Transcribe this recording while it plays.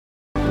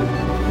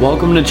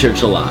Welcome to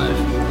Church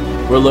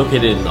Alive. We're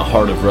located in the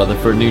heart of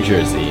Rutherford, New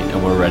Jersey,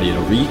 and we're ready to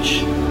reach,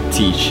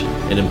 teach,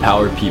 and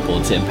empower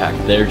people to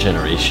impact their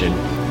generation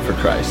for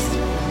Christ.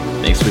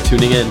 Thanks for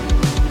tuning in.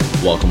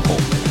 Welcome home.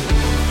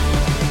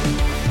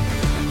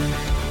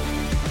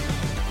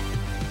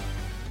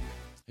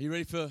 Are you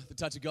ready for the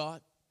touch of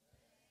God?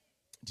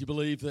 Do you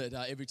believe that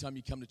every time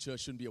you come to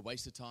church shouldn't be a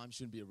waste of time,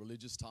 shouldn't be a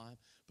religious time,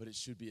 but it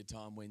should be a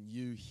time when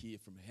you hear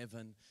from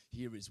heaven,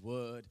 hear His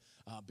word,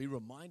 be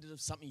reminded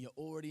of something you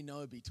already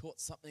know, be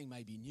taught something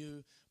maybe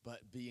new, but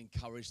be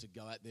encouraged to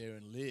go out there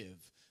and live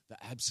the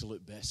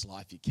absolute best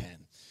life you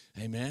can.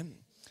 Amen?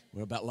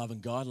 We're about loving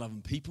God,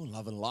 loving people,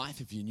 loving life.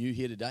 If you're new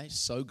here today,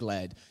 so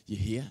glad you're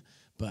here,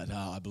 but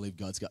I believe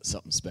God's got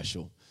something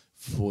special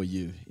for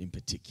you in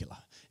particular,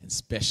 and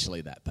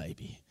especially that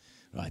baby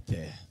right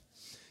there.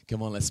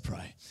 Come on, let's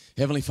pray.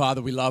 Heavenly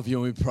Father, we love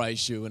you and we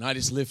praise you. And I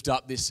just lift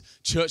up this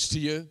church to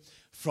you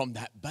from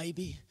that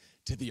baby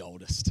to the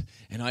oldest.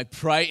 And I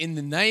pray in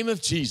the name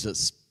of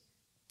Jesus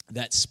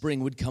that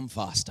spring would come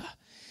faster.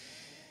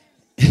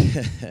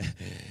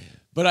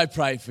 But I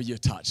pray for your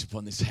touch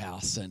upon this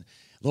house. And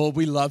Lord,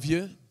 we love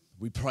you.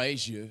 We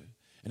praise you.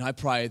 And I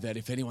pray that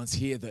if anyone's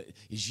here that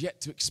is yet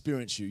to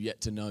experience you,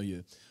 yet to know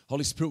you,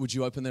 Holy Spirit, would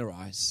you open their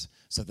eyes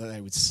so that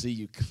they would see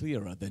you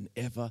clearer than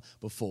ever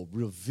before.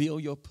 Reveal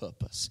your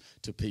purpose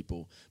to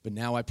people. But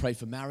now I pray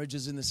for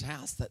marriages in this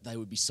house that they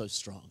would be so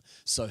strong,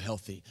 so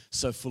healthy,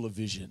 so full of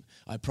vision.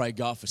 I pray,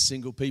 God, for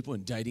single people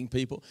and dating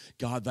people.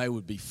 God, they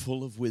would be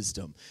full of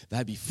wisdom.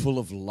 They'd be full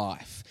of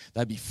life.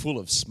 They'd be full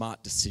of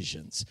smart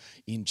decisions.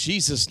 In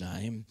Jesus'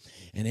 name,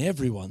 and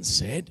everyone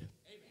said,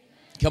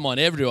 amen. Come on,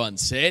 everyone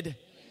said, amen.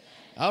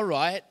 All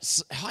right,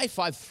 high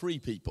five three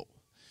people.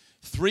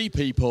 Three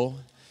people.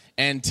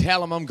 And tell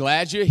them I'm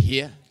glad you're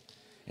here.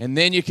 And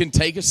then you can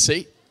take a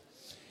seat.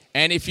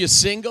 And if you're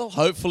single,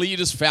 hopefully you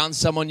just found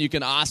someone you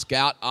can ask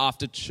out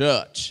after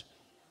church.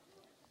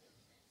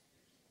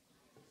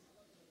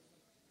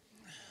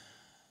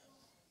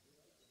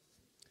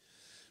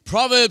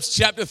 Proverbs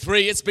chapter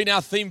 3, it's been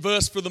our theme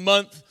verse for the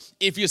month.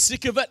 If you're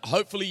sick of it,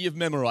 hopefully you've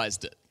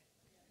memorized it.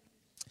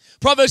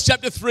 Proverbs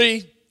chapter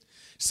 3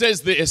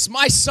 says this,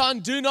 my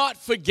son, do not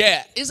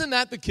forget. Isn't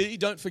that the key?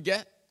 Don't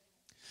forget.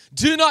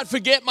 Do not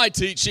forget my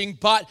teaching,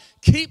 but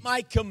keep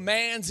my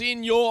commands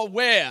in your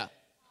where?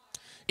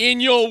 In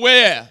your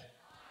where?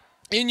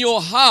 In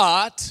your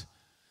heart.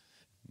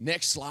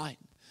 Next slide.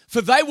 For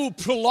they will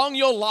prolong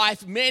your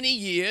life many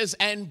years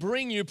and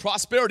bring you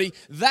prosperity.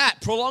 That,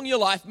 prolong your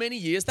life many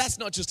years, that's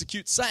not just a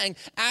cute saying.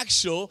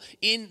 Actual,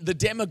 in the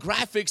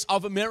demographics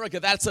of America,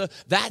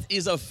 that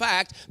is a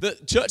fact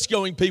that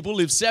church-going people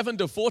live 7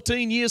 to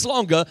 14 years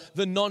longer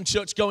than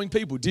non-church-going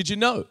people. Did you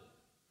know?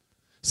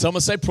 Some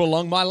will say,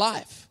 prolong my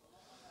life.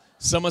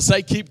 Some will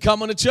say, keep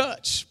coming to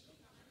church.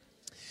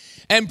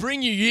 And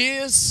bring you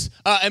years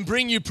and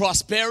bring you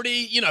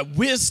prosperity,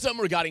 wisdom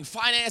regarding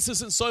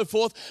finances and so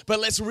forth. But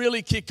let's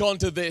really kick on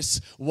to this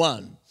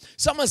one.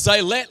 Someone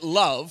say, let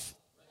love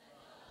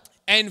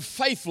and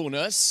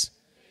faithfulness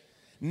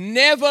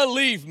never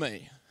leave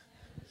me.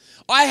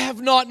 I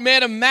have not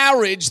met a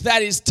marriage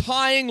that is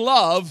tying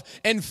love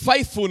and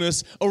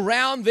faithfulness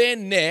around their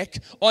neck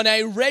on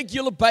a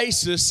regular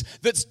basis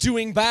that's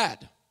doing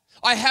bad.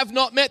 I have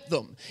not met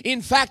them.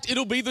 In fact,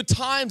 it'll be the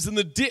times and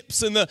the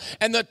dips and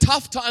the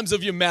tough times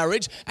of your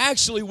marriage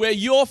actually where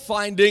you're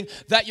finding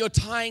that you're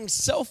tying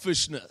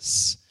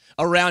selfishness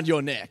around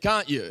your neck,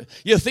 aren't you?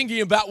 You're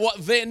thinking about what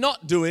they're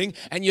not doing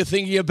and you're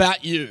thinking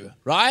about you,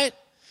 right?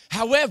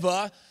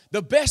 However,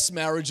 the best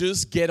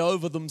marriages get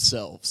over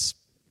themselves.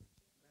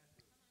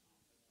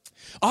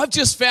 I've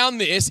just found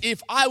this,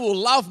 if I will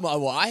love my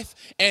wife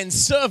and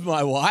serve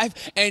my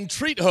wife and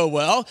treat her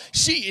well,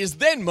 she is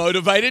then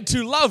motivated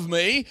to love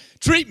me,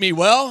 treat me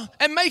well,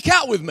 and make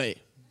out with me.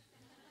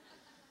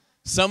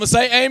 Some will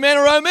say amen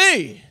or oh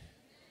me.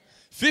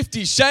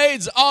 50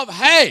 shades of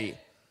hey.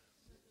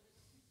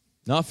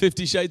 Not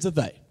 50 shades of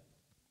they.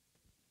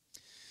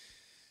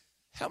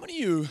 How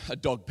many of you are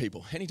dog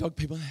people? Any dog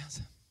people in the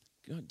house?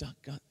 Good.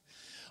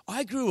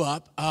 I grew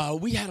up,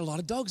 we had a lot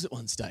of dogs at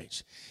one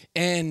stage.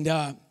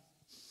 And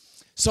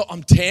so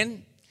I'm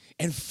 10,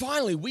 and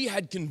finally we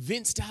had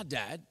convinced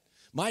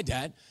my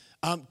dad,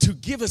 to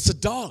give us a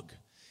dog.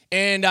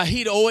 And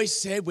he'd always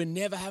said, we're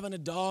never having a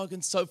dog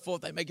and so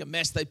forth. They make a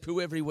mess, they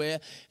poo everywhere,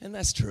 and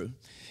that's true.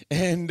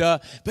 And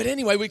but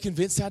anyway, we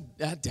convinced our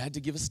dad to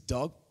give us a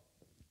dog,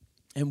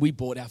 and we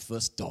bought our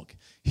first dog.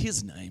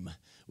 His name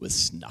was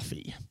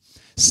Snuffy.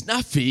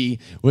 Snuffy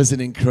was an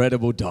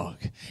incredible dog.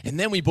 And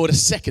then we bought a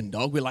second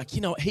dog. We're like,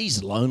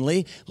 he's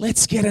lonely.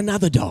 Let's get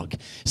another dog.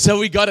 So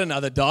we got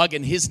another dog,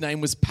 and his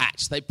name was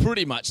Patch. They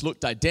pretty much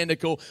looked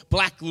identical.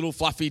 Black little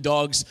fluffy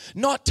dogs.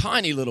 Not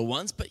tiny little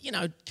ones, but,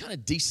 kind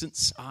of decent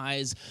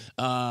size.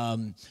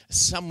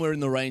 Somewhere in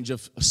the range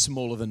of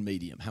smaller than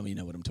medium. How many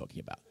know what I'm talking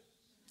about?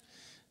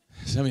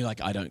 Some of you are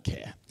like, I don't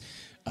care.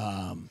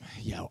 I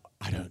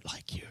don't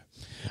like you.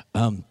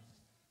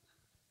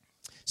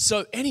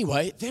 So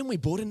anyway, then we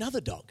bought another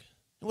dog.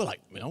 And we're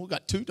like, we've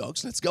got 2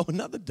 dogs. Let's go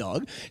another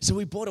dog. So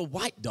we bought a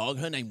white dog.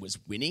 Her name was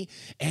Winnie.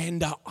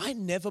 And I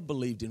never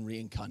believed in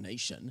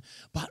reincarnation.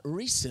 But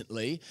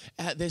recently,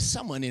 there's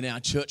someone in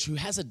our church who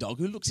has a dog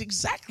who looks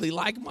exactly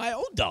like my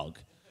old dog.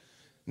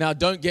 Now,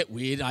 don't get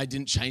weird. I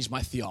didn't change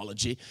my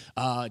theology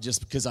just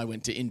because I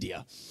went to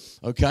India.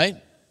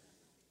 Okay?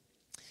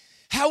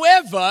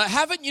 However,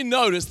 haven't you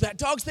noticed that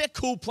dogs, they're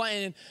cool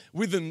playing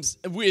with them,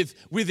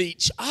 with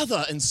each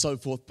other and so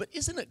forth. But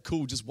isn't it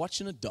cool just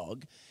watching a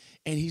dog?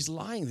 And he's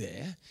lying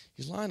there.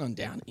 He's lying on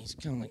down. And he's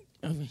kind of like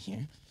over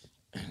here.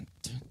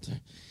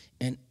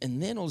 And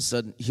then all of a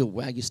sudden, he'll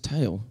wag his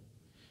tail.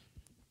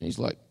 And he's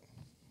like.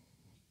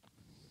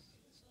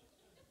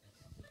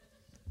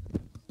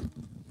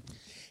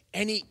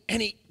 And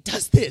he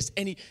does this.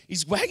 And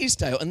he's wagging his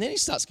tail. And then he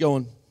starts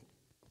going.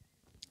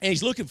 And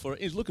he's looking for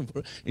it. He's looking for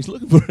it. He's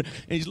looking for it. And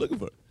he's looking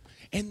for it.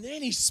 And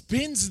then he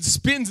spins and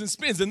spins and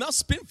spins. And they'll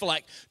spin for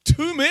like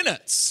 2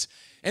 minutes.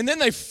 And then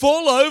they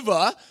fall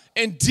over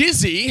and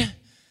dizzy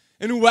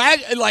and wag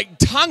like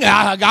tongue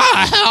out.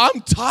 I'm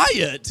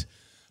tired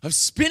of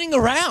spinning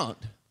around.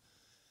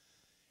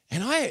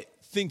 And I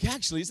think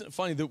actually, isn't it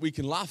funny that we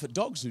can laugh at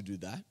dogs who do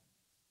that?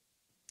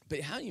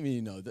 But how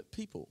many know that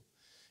people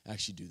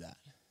actually do that?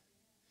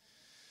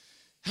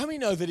 How many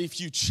know that if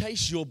you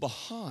chase your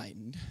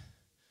behind,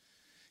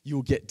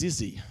 you'll get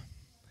dizzy?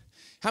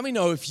 How many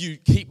know if you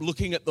keep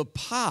looking at the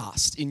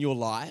past in your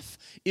life,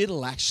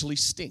 it'll actually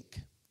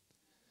stink?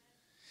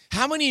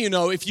 How many of you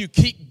know if you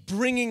keep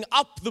bringing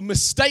up the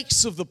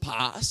mistakes of the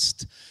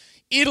past,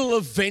 it'll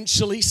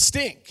eventually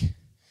stink?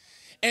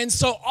 And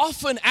so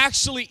often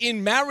actually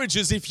in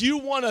marriages, if you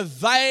want a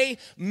they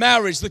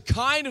marriage, the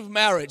kind of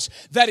marriage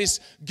that is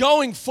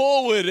going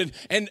forward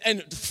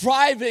and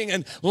thriving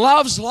and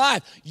loves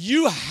life,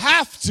 you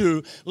have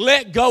to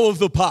let go of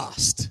the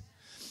past.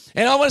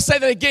 And I want to say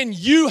that again,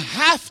 you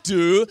have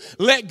to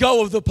let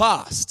go of the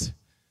past.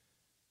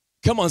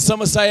 Come on,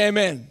 someone say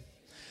amen.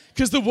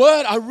 Because the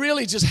word, I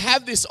really just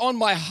have this on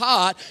my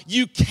heart.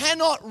 You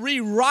cannot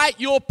rewrite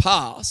your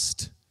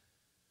past,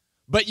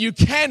 but you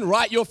can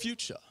write your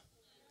future.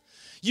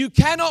 You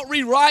cannot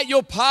rewrite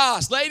your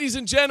past. Ladies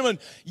and gentlemen,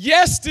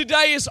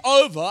 yesterday is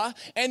over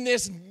and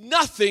there's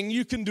nothing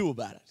you can do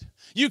about it.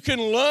 You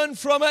can learn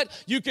from it.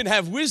 You can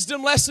have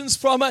wisdom lessons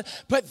from it.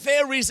 But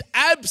there is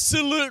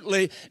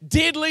absolutely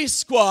diddly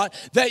squat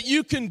that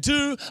you can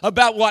do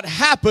about what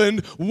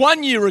happened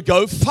 1 year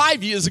ago,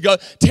 5 years ago,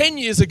 10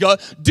 years ago.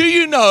 Do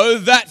you know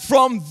that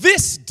from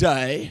this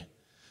day,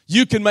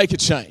 you can make a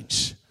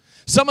change?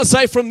 Someone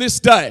say from this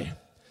day.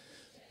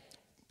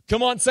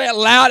 Come on, say it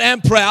loud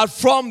and proud.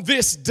 From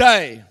this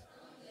day.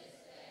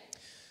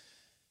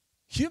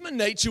 Human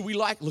nature, we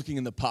like looking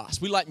in the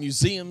past. We like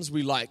museums.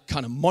 We like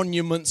kind of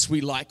monuments.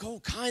 We like all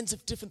kinds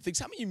of different things.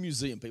 How many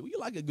museum people? You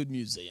like a good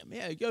museum.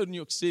 Yeah, you go to New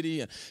York City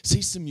and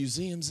see some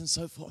museums and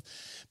so forth.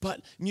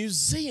 But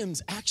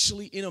museums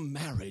actually in a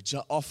marriage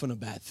are often a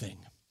bad thing.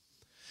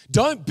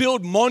 Don't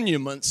build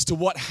monuments to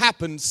what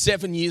happened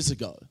 7 years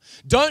ago.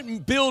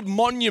 Don't build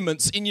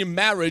monuments in your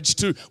marriage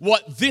to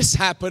what this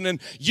happened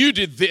and you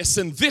did this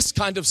and this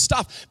kind of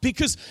stuff,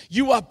 because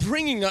you are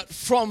bringing it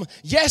from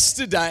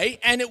yesterday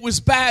and it was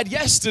bad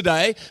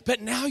yesterday,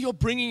 but now you're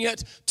bringing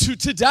it to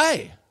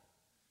today.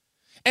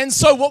 And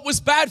so what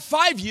was bad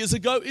 5 years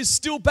ago is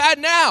still bad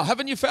now.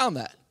 Haven't you found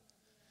that?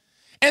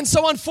 And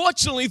so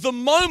unfortunately, the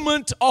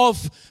moment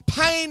of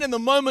pain and the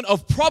moment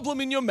of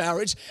problem in your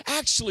marriage,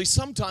 actually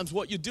sometimes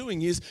what you're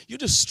doing is you're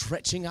just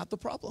stretching out the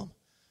problem.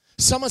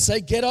 Someone say,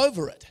 get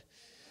over it.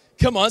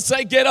 Come on,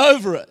 say, get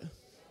over it.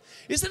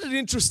 Isn't it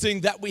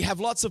interesting that we have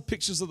lots of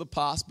pictures of the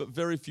past, but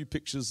very few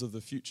pictures of the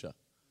future?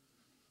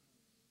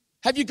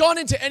 Have you gone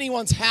into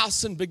anyone's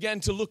house and began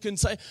to look and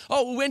say,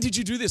 oh, well, when did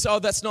you do this? Oh,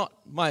 that's not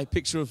my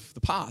picture of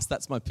the past.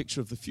 That's my picture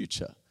of the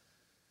future.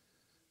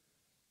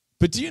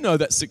 But do you know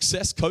that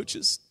success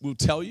coaches will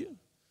tell you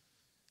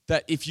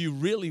that if you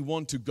really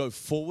want to go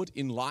forward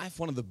in life,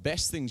 one of the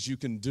best things you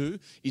can do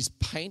is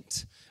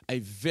paint a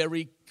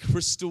very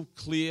crystal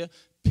clear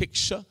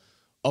picture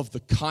of the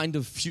kind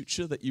of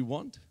future that you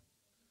want?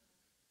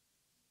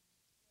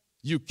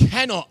 You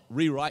cannot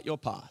rewrite your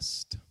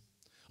past.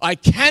 I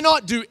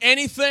cannot do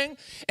anything.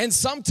 And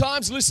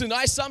sometimes, listen,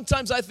 I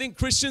think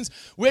Christians,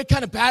 we're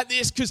kind of bad at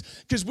this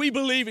because we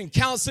believe in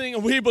counseling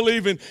and we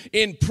believe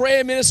in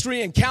prayer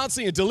ministry and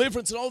counseling and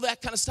deliverance and all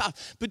that kind of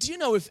stuff. But do you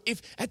know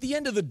if at the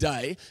end of the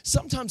day,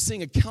 sometimes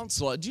seeing a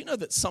counselor, do you know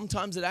that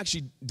sometimes it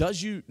actually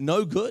does you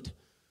no good?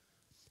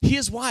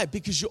 Here's why.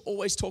 Because you're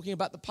always talking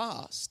about the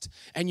past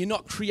and you're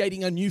not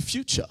creating a new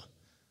future.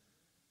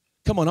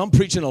 Come on, I'm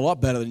preaching a lot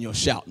better than you're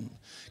shouting.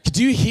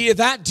 Do you hear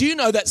that? Do you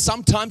know that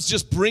sometimes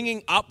just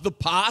bringing up the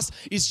past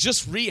is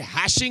just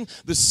rehashing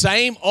the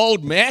same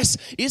old mess?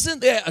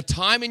 Isn't there a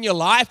time in your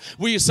life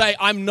where you say,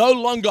 I'm no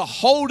longer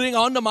holding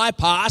on to my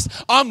past,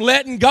 I'm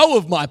letting go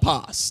of my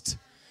past?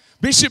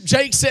 Bishop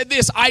Jake said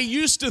this, I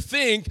used to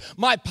think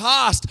my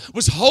past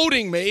was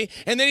holding me,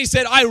 and then he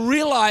said, I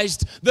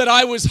realized that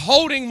I was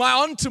holding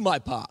on to my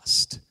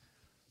past.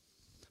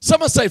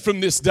 Someone say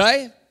from this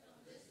day.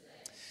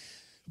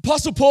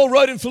 Apostle Paul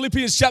wrote in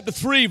Philippians chapter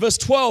 3, verse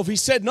 12, he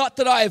said, not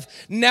that I have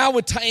now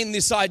attained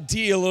this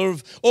ideal or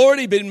have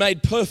already been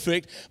made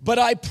perfect, but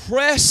I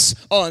press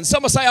on.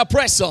 Someone say, I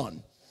press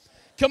on.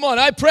 Come on,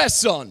 I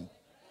press on.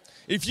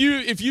 If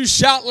you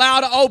shout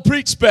louder, I'll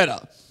preach better.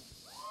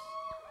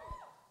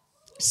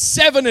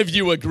 7 of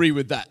you agree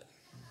with that.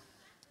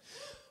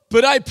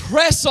 But I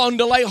press on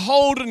to lay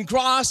hold and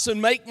grasp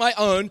and make my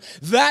own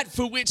that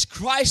for which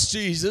Christ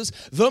Jesus,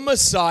 the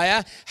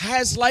Messiah,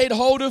 has laid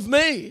hold of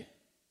me.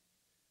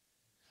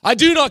 I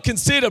do not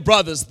consider,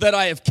 brothers, that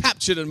I have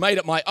captured and made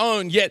it my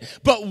own yet,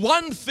 but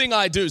one thing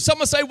I do.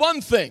 Someone say one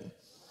thing.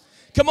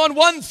 Come on,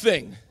 one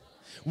thing.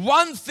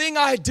 One thing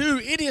I do,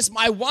 it is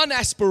my one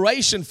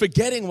aspiration,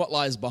 forgetting what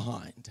lies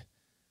behind.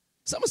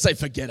 Someone say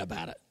forget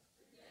about it.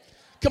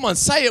 Come on,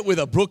 say it with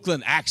a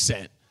Brooklyn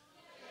accent.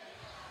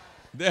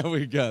 There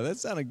we go. That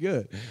sounded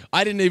good.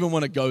 I didn't even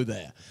want to go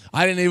there.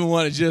 I didn't even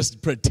want to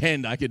just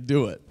pretend I could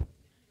do it.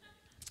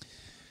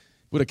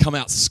 Would have come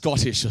out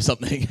Scottish or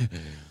something.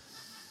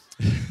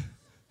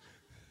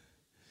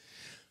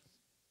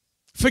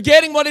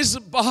 Forgetting what is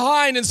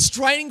behind and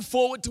straining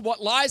forward to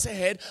what lies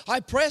ahead,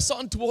 I press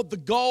on toward the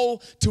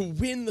goal to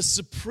win the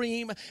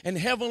supreme and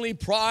heavenly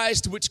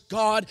prize to which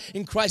God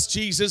in Christ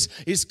Jesus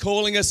is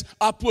calling us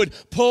upward.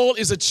 Paul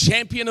is a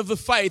champion of the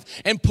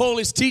faith, and Paul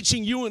is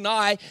teaching you and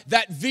I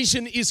that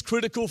vision is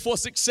critical for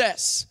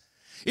success.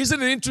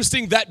 Isn't it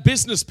interesting that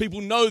business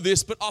people know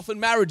this, but often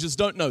marriages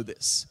don't know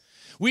this?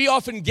 We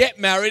often get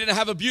married and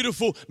have a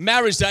beautiful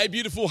marriage day,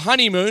 beautiful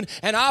honeymoon,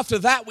 and after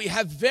that we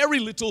have very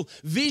little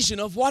vision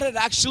of what it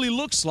actually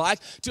looks like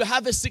to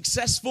have a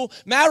successful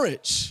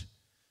marriage.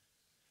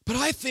 But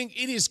I think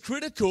it is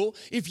critical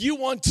if you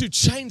want to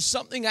change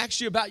something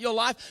actually about your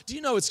life. Do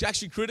you know it's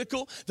actually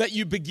critical that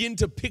you begin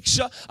to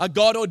picture a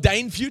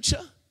God-ordained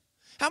future?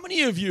 How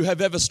many of you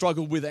have ever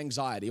struggled with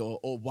anxiety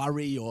or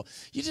worry, or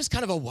you're just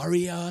kind of a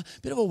worrier,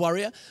 bit of a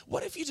worrier?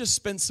 What if you just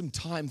spent some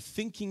time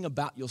thinking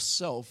about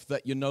yourself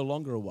that you're no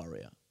longer a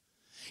worrier?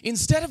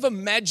 Instead of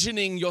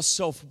imagining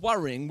yourself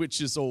worrying, which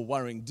is all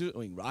worrying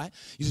doing, right?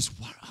 You just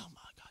worry, oh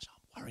my gosh,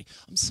 I'm worried.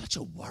 I'm such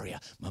a worrier.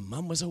 My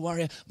mum was a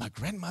worrier. My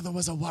grandmother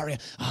was a worrier.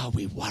 Oh,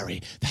 we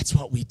worry. That's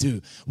what we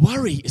do.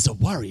 Worry is a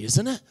worry,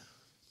 isn't it?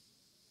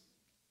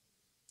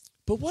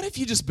 But what if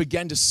you just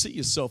began to see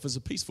yourself as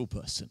a peaceful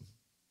person?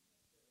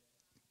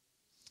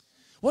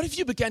 What if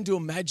you began to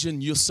imagine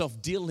yourself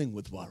dealing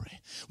with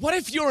worry? What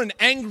if you're an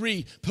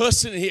angry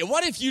person here?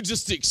 What if you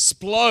just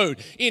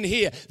explode in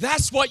here?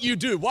 That's what you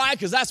do. Why?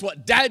 Because that's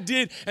what Dad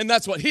did and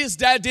that's what his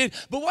dad did.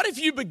 But what if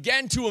you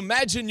began to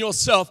imagine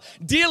yourself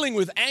dealing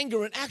with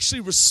anger and actually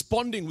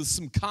responding with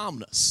some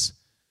calmness?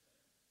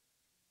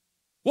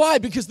 Why?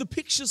 Because the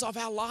pictures of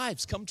our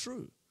lives come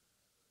true.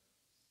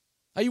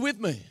 Are you with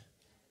me?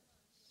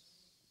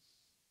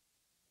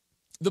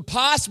 The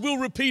past will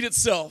repeat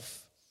itself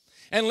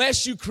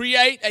unless you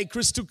create a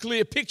crystal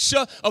clear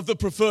picture of the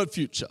preferred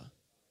future.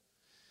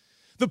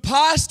 The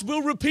past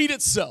will repeat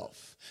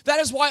itself. That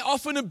is why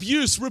often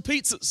abuse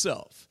repeats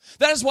itself.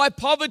 That is why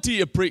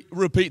poverty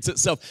repeats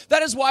itself.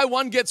 That is why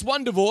one gets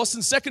one divorce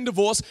and second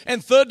divorce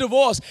and third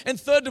divorce. And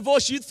third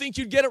divorce, you'd think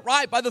you'd get it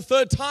right by the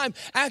third time.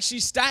 Actually,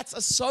 stats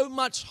are so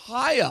much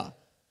higher.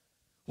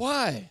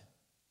 Why?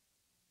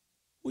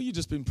 Well, you've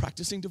just been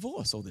practicing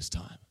divorce all this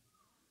time.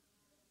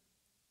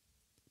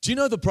 Do you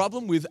know the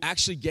problem with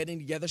actually getting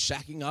together,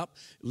 shacking up,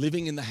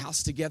 living in the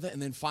house together, and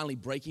then finally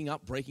breaking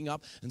up,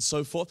 and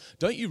so forth?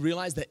 Don't you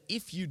realize that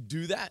if you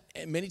do that,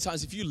 and many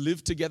times if you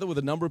live together with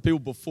a number of people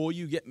before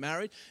you get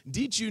married,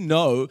 did you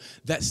know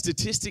that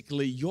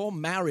statistically your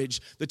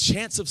marriage, the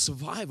chance of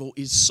survival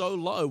is so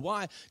low?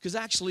 Why? Because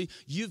actually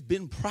you've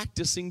been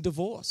practicing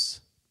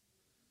divorce.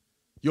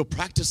 You're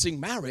practicing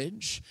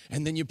marriage,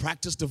 and then you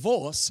practice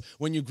divorce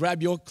when you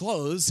grab your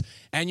clothes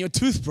and your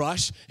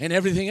toothbrush and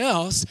everything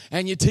else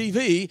and your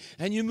TV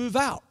and you move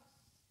out.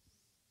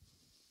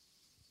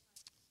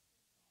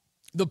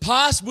 The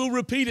past will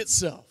repeat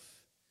itself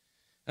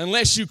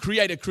unless you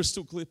create a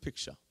crystal clear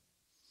picture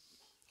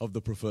of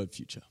the preferred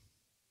future.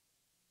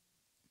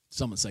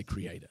 Someone say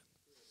create it.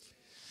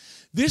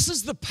 This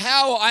is the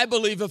power, I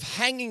believe, of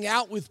hanging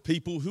out with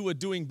people who are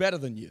doing better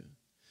than you.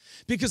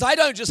 Because I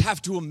don't just have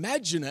to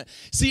imagine it.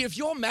 See, if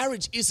your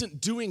marriage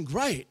isn't doing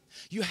great,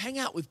 you hang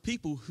out with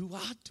people who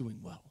are doing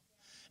well.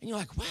 And you're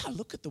like, wow,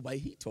 look at the way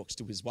he talks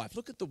to his wife.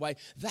 Look at the way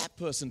that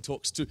person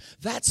talks to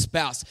that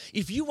spouse.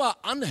 If you are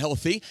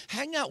unhealthy,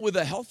 hang out with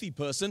a healthy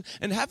person.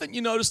 And haven't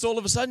you noticed all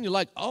of a sudden you're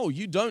like, oh,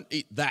 you don't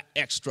eat that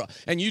extra.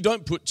 And you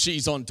don't put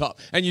cheese on top.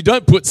 And you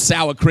don't put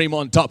sour cream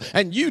on top.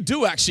 And you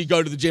do actually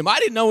go to the gym. I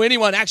didn't know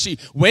anyone actually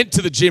went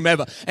to the gym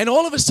ever. And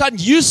all of a sudden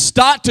you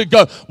start to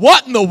go,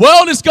 what in the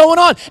world is going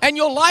on? And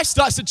your life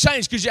starts to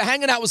change because you're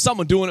hanging out with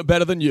someone doing it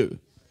better than you.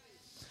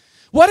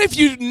 What if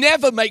you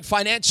never make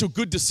financial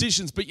good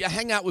decisions, but you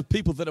hang out with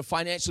people that are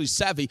financially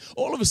savvy?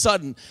 All of a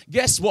sudden,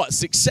 guess what?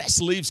 Success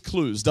leaves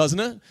clues, doesn't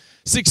it?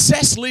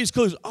 Success leaves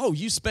clues. Oh,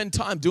 you spend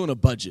time doing a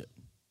budget.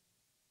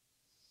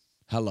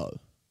 Hello.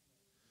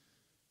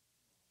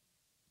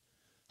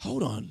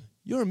 Hold on.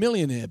 You're a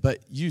millionaire, but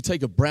you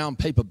take a brown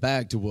paper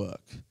bag to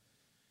work.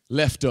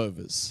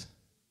 leftovers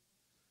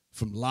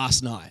from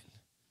last night.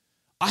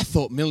 I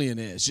thought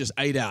millionaires just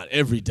ate out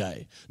every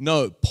day.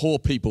 No, poor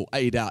people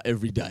ate out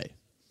every day.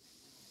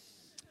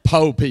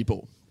 Poor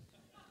people.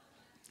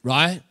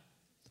 Right?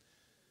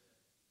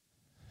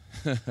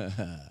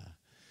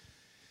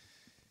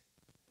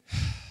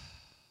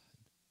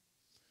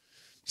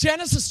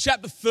 Genesis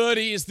chapter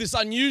 30 is this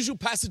unusual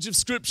passage of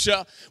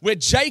scripture where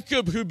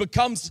Jacob, who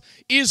becomes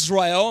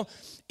Israel,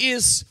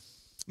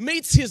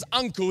 meets his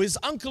uncle. His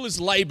uncle is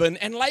Laban,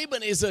 and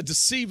Laban is a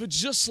deceiver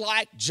just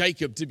like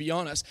Jacob, to be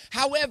honest.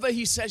 However,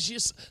 he says,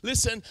 yes,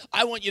 listen,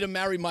 I want you to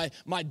marry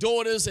my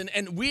daughters.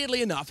 And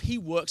weirdly enough, he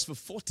works for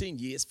 14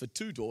 years for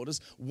two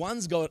daughters.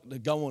 One's got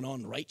it going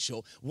on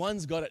Rachel.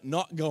 One's got it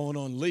not going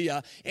on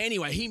Leah.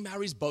 Anyway, he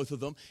marries both of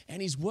them,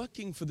 and he's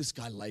working for this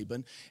guy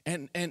Laban.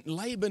 And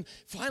Laban,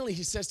 finally,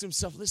 he says to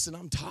himself, listen,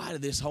 I'm tired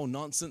of this whole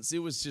nonsense. It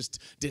was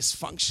just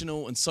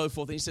dysfunctional and so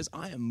forth. And he says,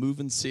 I am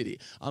moving city.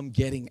 I'm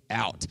getting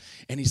out.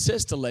 And he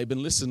says to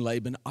Laban, listen,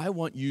 Laban, I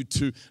want you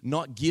to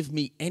not give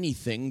me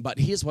anything, but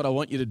here's what I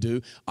want you to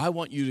do. I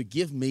want you to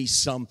give me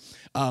some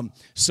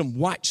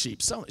white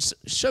sheep.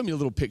 Show me a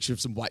little picture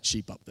of some white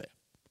sheep up there.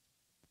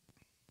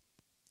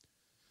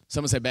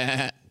 Someone say,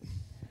 bah.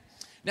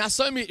 Now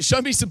show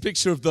me some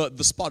picture of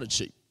the spotted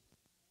sheep.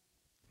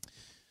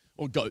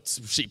 Or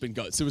goats, sheep and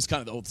goats. It was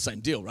kind of all the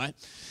same deal, right?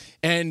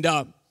 And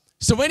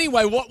so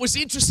anyway, what was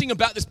interesting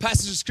about this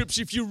passage of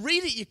scripture, if you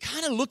read it, you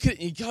kind of look at it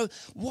and you go,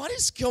 what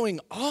is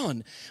going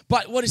on?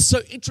 But what is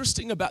so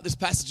interesting about this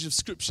passage of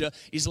scripture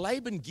is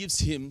Laban gives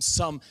him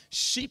some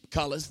sheep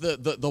colors,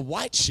 the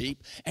white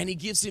sheep, and he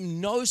gives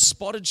him no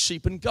spotted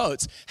sheep and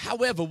goats.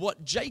 However,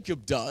 what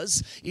Jacob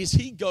does is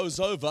he goes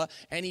over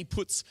and he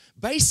puts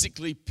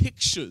basically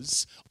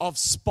pictures of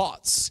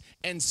spots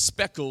and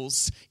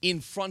speckles in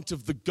front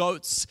of the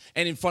goats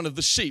and in front of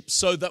the sheep,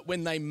 so that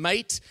when they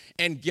mate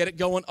and get it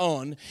going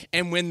on,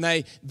 and when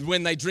they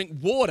drink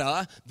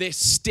water, they're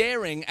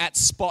staring at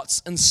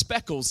spots and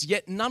speckles,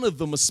 yet none of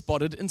them are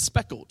spotted and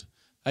speckled.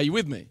 Are you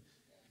with me?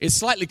 It's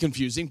slightly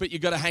confusing, but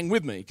you've got to hang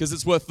with me because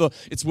it's worth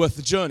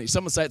the journey.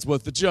 Someone say it's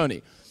worth the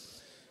journey.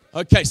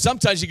 Okay,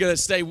 sometimes you got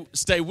to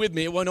stay with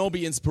me. It won't all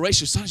be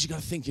inspirational. Sometimes you got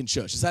to think in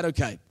church. Is that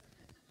okay?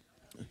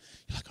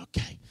 You're like,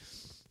 okay.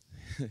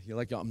 You're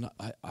like, I'm not.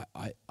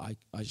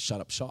 I shut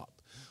up shop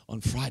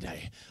on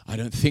Friday. I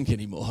don't think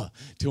anymore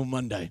till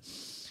Monday.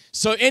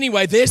 So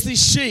anyway, there's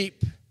this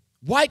sheep,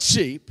 white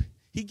sheep.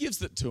 He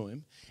gives it to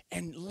him.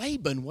 And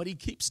Laban, Jacob, what he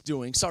keeps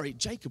doing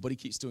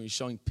is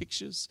showing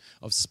pictures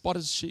of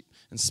spotted sheep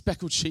and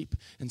speckled sheep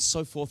and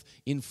so forth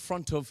in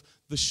front of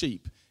the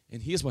sheep.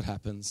 And here's what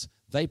happens.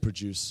 They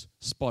produce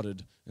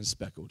spotted and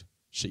speckled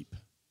sheep.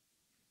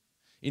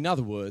 In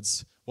other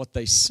words, what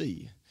they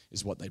see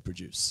is what they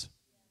produce.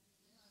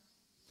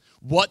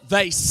 What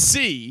they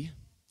see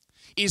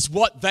is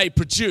what they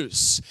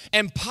produce.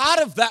 And part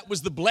of that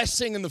was the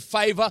blessing and the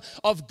favor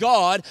of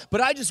God.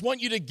 But I just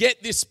want you to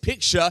get this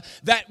picture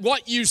that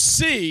what you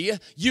see,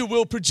 you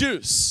will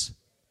produce.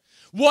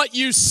 What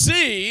you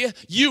see,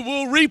 you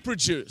will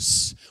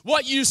reproduce.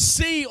 What you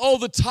see all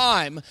the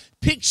time,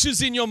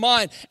 pictures in your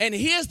mind. And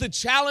here's the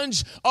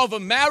challenge of a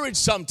marriage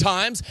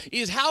sometimes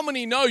is how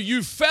many know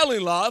you fell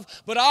in love,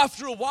 but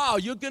after a while,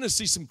 you're going to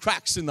see some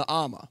cracks in the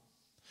armor.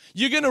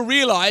 You're going to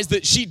realize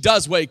that she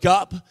does wake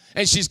up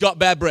and she's got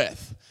bad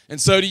breath. And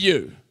so do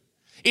you.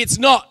 It's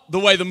not the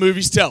way the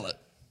movies tell it.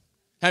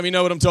 How many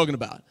know what I'm talking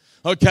about?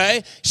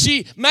 Okay?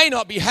 She may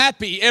not be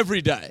happy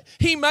every day.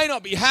 He may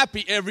not be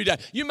happy every day.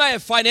 You may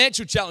have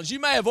financial challenges. You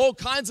may have all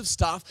kinds of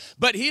stuff.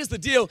 But here's the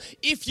deal.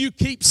 If you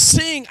keep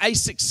seeing a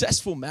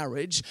successful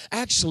marriage,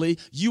 actually,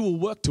 you will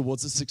work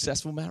towards a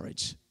successful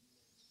marriage.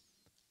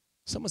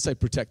 Someone say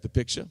protect the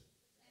picture.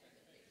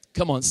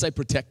 Come on, say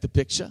protect the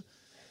picture.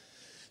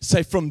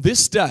 Say, from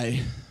this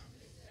day,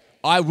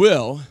 I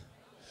will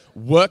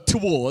work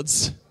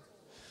towards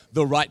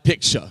the right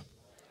picture.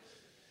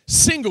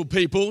 Single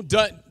people,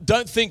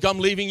 don't think I'm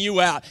leaving you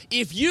out.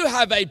 If you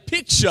have a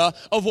picture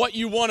of what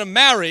you want to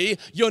marry,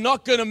 you're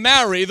not going to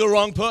marry the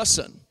wrong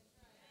person.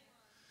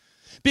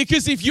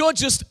 Because if you're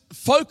just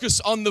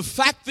focused on the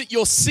fact that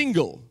you're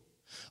single,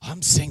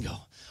 I'm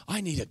single. I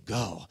need a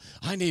girl.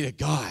 I need a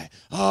guy.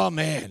 Oh,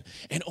 man.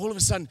 And all of a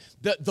sudden,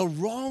 the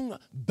wrong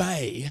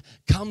bae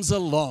comes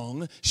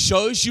along,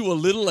 shows you a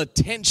little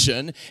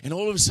attention, and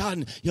all of a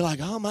sudden, you're like,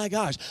 oh, my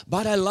gosh,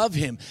 but I love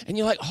him. And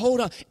you're like,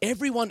 hold on.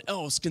 Everyone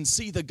else can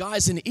see the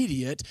guy's an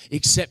idiot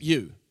except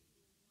you.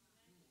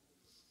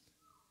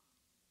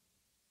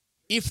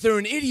 If they're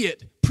an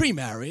idiot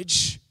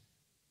pre-marriage,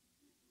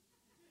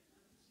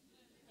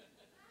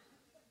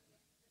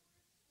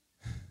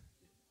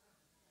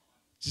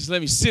 just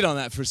let me sit on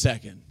that for a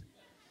second.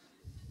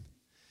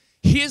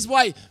 Here's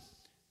why.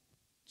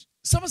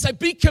 Someone say,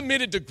 be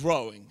committed to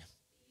growing.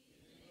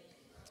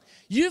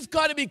 You've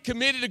got to be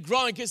committed to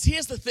growing because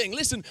here's the thing.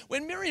 Listen,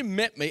 when Miriam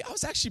met me, I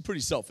was actually pretty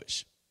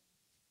selfish.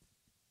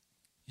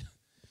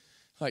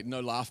 Like,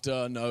 no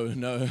laughter,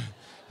 no.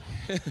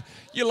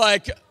 You're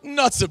like,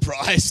 not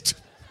surprised.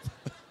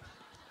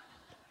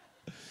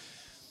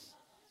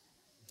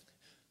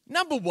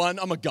 Number one,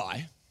 I'm a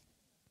guy.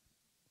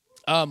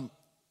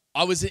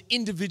 I was an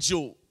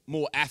individual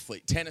more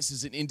athlete. Tennis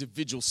is an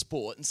individual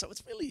sport, and so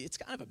it's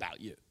kind of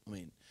about you. I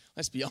mean,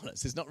 let's be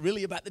honest. It's not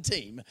really about the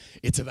team.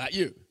 It's about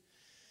you.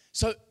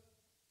 So,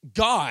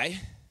 guy,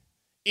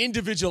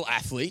 individual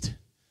athlete,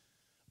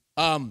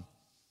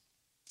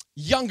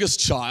 youngest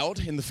child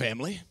in the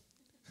family.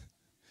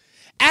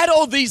 Add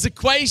all these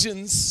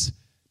equations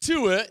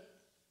to it,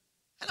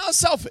 and I was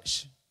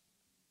selfish.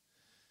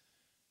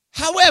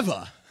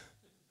 However,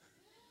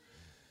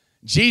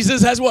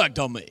 Jesus has worked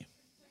on me.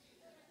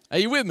 Are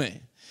you with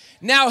me?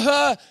 Now,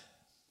 her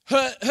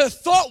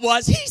thought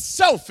was, he's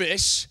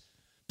selfish,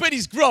 but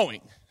he's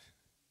growing.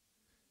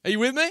 Are you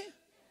with me?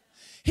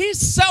 He's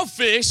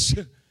selfish,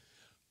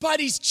 but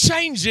he's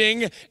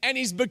changing and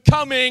he's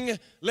becoming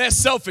less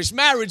selfish.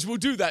 Marriage will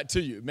do that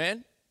to you,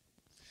 man.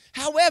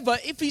 However,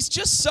 if he's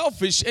just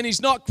selfish and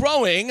he's not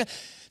growing,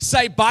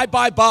 say bye,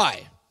 bye,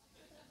 bye.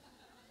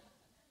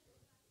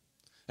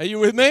 Are you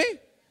with me?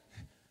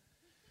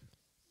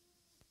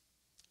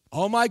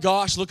 Oh my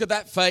gosh, look at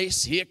that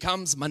face. Here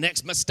comes my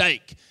next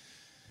mistake.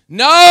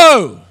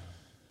 No!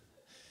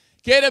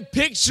 Get a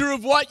picture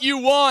of what you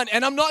want.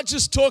 And I'm not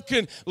just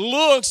talking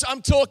looks,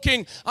 I'm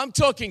talking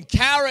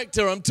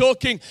character.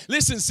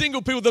 Listen,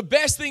 single people, the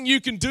best thing you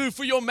can do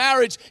for your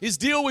marriage is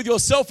deal with your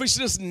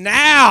selfishness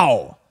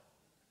now.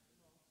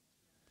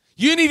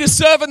 You need to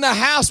serve in the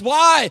house.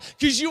 Why?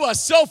 Because you are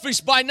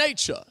selfish by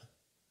nature.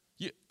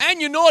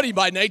 And you're naughty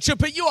by nature,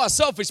 but you are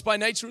selfish by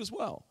nature as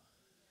well.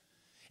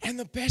 And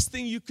the best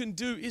thing you can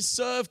do is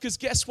serve, because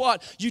guess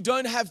what? You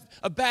don't have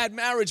a bad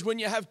marriage when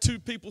you have two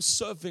people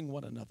serving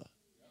one another.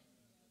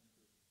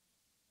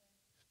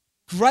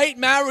 Great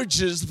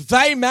marriages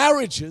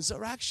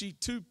are actually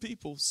two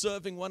people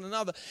serving one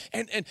another.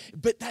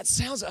 But that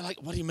sounds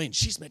like, what do you mean?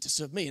 She's meant to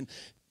serve me. And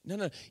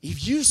no.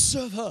 If you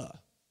serve her,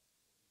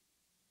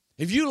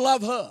 if you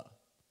love her,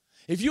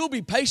 if you'll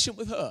be patient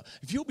with her,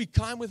 if you'll be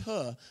kind with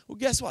her, well,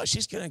 guess what?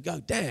 She's going to go,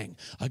 dang,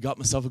 I got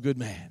myself a good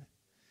man.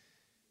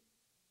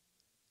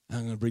 I'm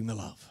going to bring the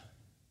love.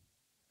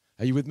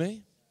 Are you with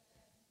me?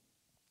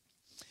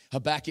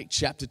 Habakkuk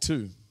chapter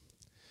 2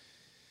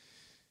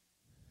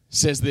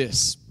 says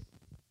this.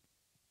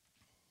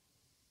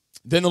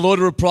 Then the Lord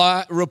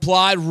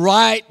replied,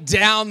 write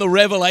down the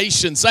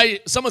revelation.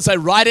 Someone say,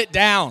 write it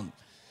down.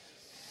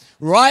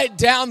 Write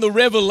down the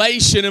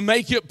revelation and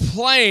make it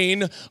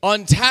plain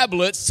on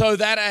tablets so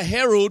that a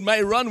herald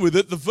may run with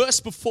it. The verse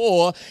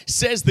before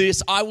says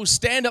this, I will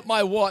stand at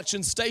my watch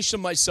and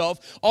station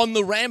myself on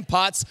the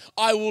ramparts.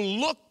 I will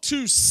look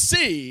to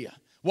see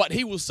what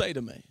he will say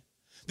to me.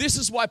 This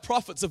is why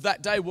prophets of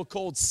that day were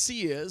called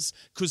seers,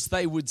 because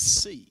they would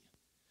see.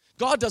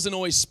 God doesn't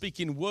always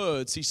speak in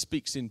words, he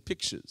speaks in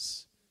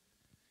pictures.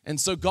 And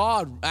so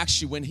God,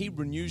 actually, when he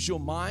renews your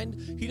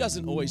mind, he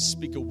doesn't always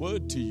speak a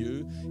word to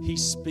you. He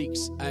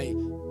speaks a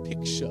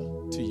picture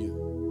to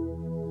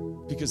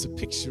you. Because a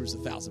picture is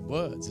 1,000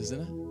 words,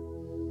 isn't it?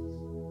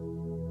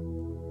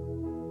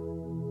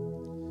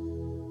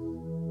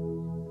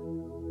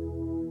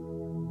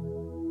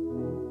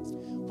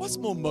 What's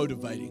more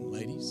motivating,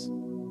 ladies?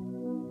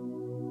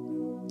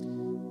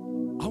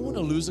 I want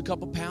to lose a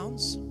couple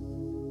pounds.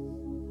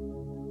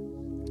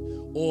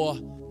 Or,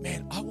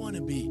 man, I want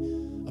to be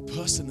a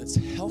person that's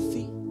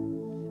healthy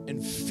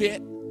and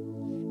fit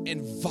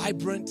and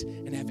vibrant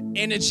and have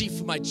energy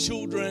for my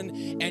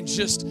children and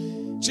just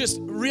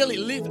really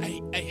live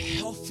a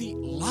healthy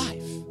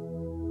life.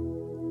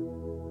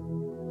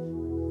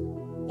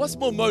 What's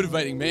more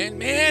motivating, man?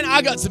 Man,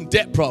 I got some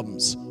debt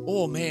problems.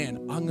 Or, man,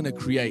 I'm going to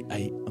create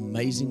an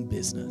amazing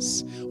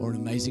business or an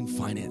amazing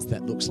finance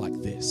that looks like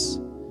this.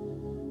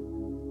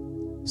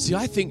 See,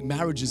 I think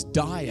marriages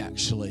die,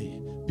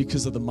 actually,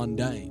 because of the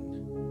mundane.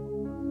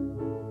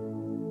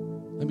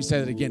 Let me say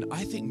that again.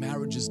 I think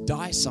marriages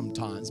die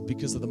sometimes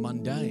because of the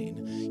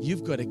mundane.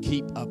 You've got to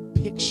keep a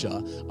picture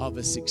of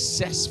a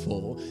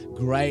successful,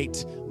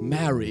 great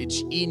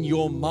marriage in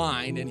your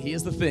mind. And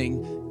here's the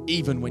thing,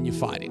 even when you're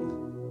fighting.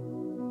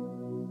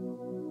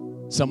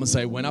 Someone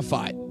say, when I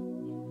fight.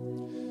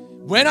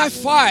 When I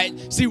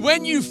fight, see,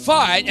 when you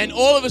fight, and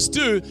all of us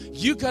do,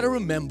 you got to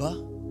remember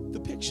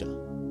the picture.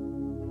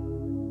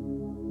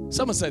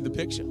 Someone say the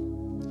picture.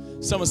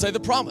 Someone say the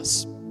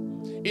promise.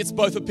 It's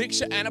both a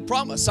picture and a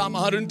promise. Psalm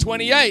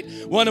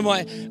 128, one of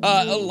my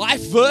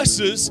life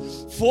verses,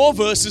 4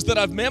 verses that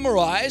I've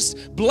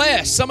memorized.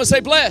 Blessed. Someone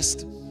say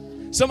blessed.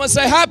 Someone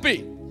say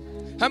happy.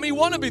 How many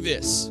want to be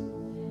this?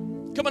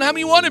 Come on, how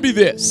many want to be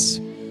this?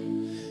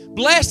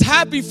 Blessed,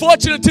 happy,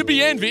 fortunate, to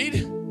be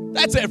envied.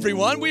 That's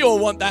everyone. We all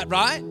want that,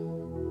 right?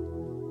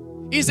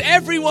 Is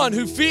everyone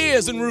who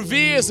fears and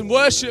reveres and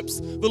worships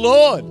the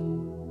Lord,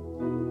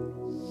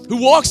 who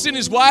walks in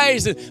his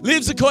ways and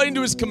lives according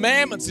to his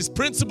commandments, his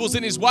principles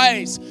and his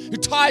ways, who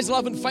ties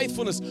love and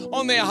faithfulness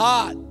on their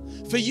heart.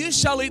 For you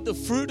shall eat the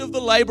fruit of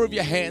the labor of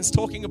your hands,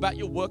 talking about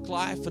your work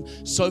life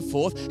and so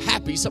forth.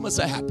 Happy, someone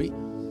say happy.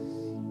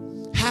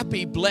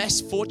 Happy,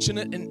 blessed,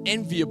 fortunate, and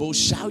enviable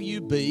shall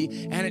you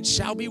be, and it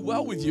shall be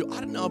well with you. I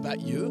don't know about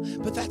you,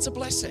 but that's a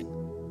blessing.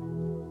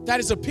 That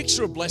is a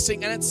picture of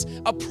blessing, and it's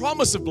a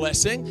promise of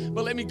blessing.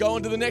 But let me go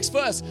on to the next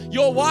verse.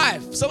 Your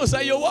wife. Someone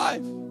say your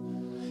wife.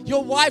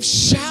 Your wife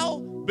shall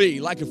be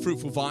like a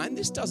fruitful vine.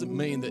 This doesn't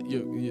mean that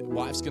your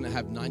wife's going to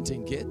have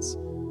 19 kids.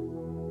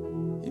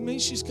 It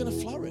means she's going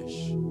to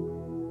flourish.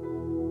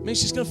 It means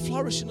she's going to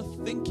flourish in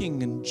her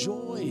thinking and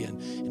joy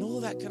and all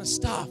that kind of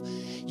stuff.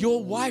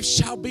 Your wife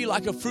shall be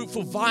like a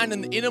fruitful vine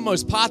in the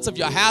innermost parts of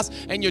your house,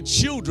 and your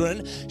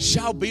children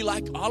shall be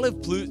like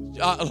olive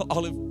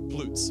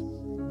plants.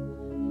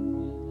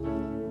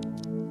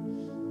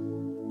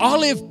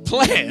 Olive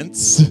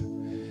plants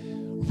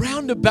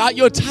round about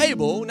your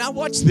table. Now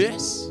watch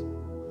this.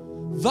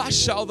 Thus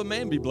shall the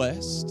man be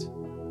blessed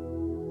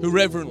who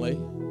reverently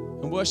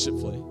and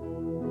worshipfully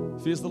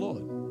fears the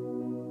Lord.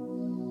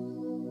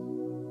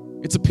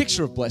 It's a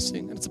picture of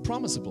blessing, and it's a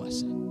promise of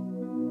blessing.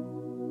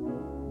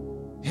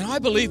 And I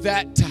believe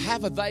that to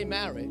have a they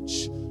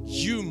marriage,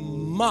 you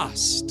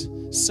must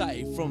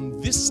say,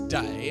 from this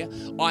day,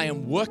 I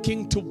am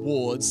working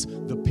towards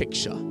the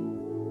picture.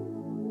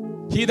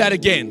 Hear that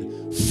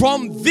again.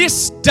 From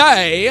this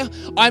day,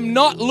 I'm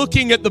not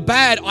looking at the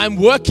bad. I'm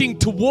working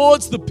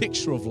towards the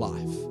picture of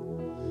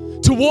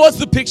life, towards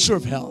the picture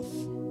of health.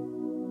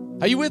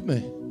 Are you with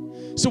me?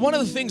 So one of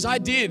the things I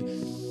did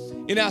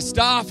in our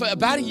staff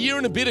about a year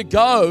and a bit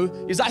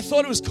ago is I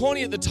thought it was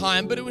corny at the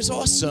time, but it was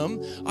awesome.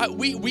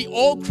 We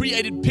all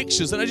created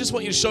pictures, and I just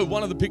want you to show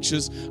one of the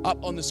pictures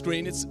up on the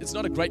screen. It's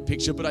not a great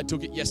picture, but I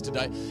took it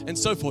yesterday and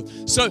so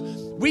forth. So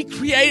we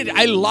created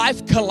a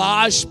life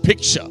collage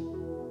picture.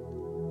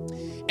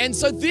 And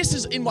so this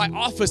is in my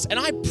office, and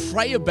I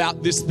pray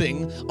about this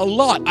thing a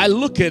lot. I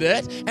look at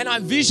it and I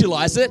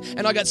visualize it,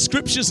 and I got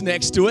scriptures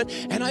next to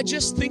it, and I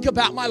just think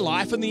about my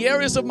life and the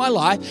areas of my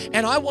life.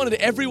 And I wanted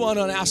everyone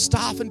on our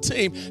staff and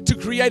team to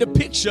create a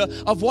picture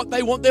of what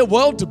they want their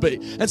world to be.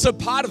 And so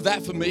part of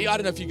that for me, I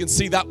don't know if you can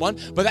see that one,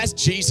 but that's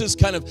Jesus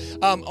kind of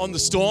on the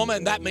storm,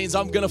 and that means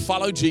I'm going to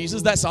follow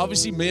Jesus. That's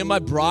obviously me and my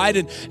bride,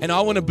 and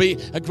I want to be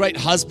a great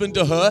husband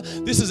to her.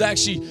 This is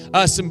actually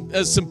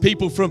some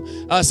people from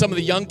some of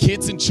the young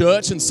kids in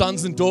church and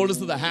sons and daughters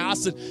of the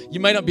house, and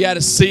you may not be able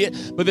to see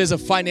it, but there's a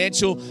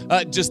financial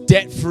just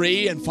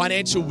debt-free and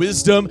financial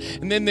wisdom.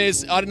 And then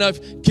there's, I don't know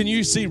if, can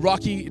you see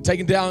Rocky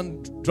taking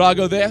down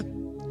Drago there?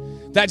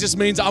 That just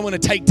means I want to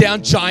take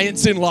down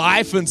giants in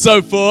life and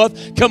so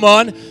forth. Come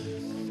on.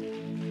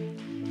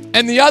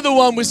 And the other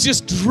one was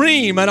just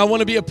dream, and I want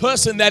to be a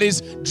person that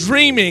is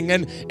dreaming.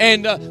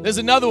 And there's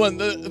another one,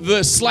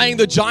 the slaying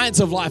the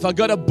giants of life. I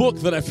got a book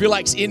that I feel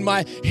like's in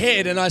my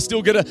head, and I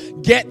still got to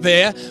get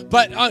there.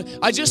 But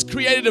I just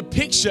created a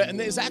picture, and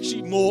there's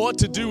actually more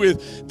to do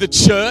with the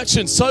church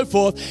and so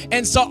forth.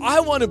 And so I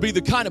want to be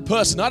the kind of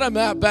person, I don't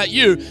know about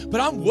you, but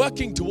I'm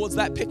working towards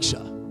that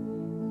picture.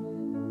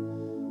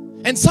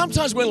 And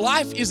sometimes when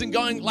life isn't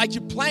going like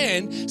you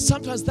planned,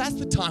 sometimes that's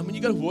the time when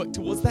you got to work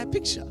towards that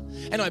picture.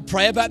 And I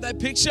pray about that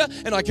picture,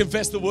 and I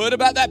confess the word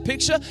about that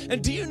picture.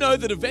 And do you know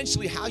that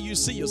eventually how you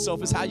see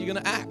yourself is how you're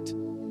going to act?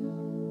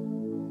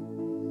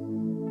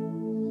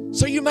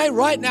 So you may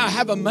right now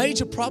have a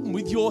major problem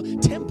with your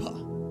temper.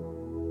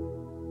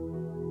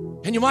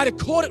 And you might have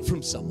caught it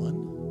from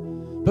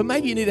someone, but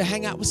maybe you need to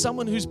hang out with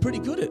someone who's pretty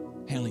good at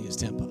handling his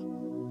temper.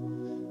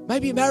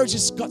 Maybe your marriage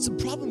has got some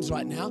problems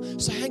right now,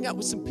 so hang out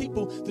with some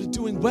people that are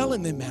doing well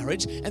in their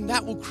marriage, and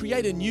that will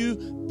create a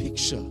new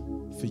picture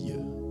for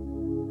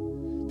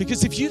you.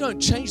 Because if you don't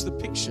change the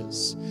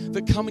pictures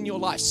that come in your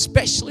life,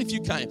 especially if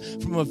you came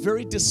from a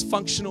very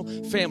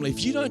dysfunctional family,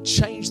 if you don't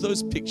change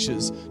those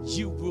pictures,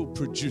 you will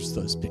produce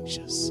those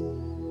pictures.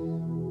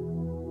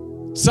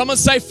 Someone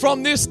say,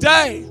 from this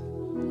day.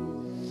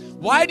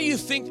 Why do you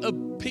think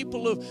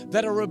people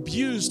that are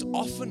abused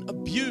often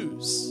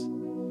abuse?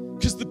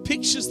 Because the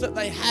pictures that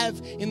they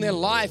have in their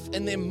life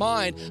and their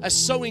mind are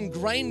so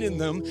ingrained in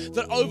them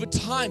that over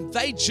time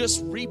they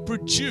just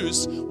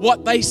reproduce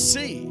what they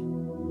see.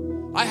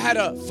 I had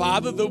a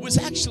father that was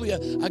actually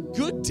a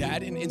good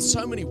dad in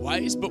so many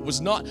ways, but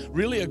was not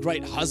really a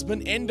great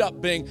husband. Ended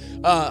up being,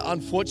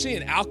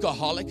 unfortunately, an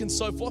alcoholic and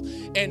so forth,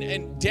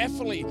 and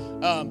definitely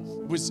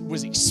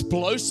was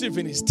explosive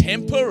in his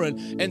temper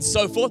and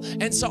so forth.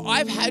 And so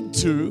I've had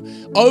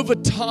to, over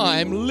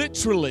time,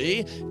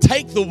 literally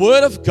take the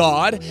word of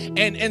God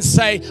and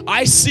say,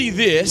 I see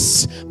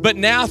this, but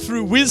now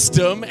through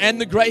wisdom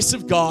and the grace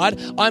of God,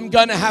 I'm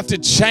going to have to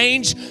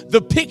change the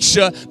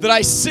picture that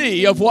I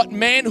see of what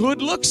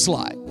manhood looks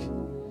like.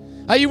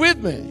 Are you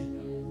with me?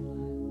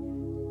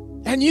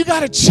 And you got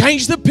to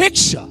change the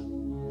picture.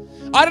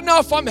 I don't know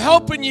if I'm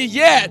helping you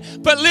yet,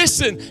 but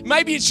listen,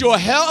 maybe it's your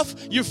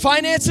health, your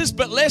finances,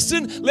 but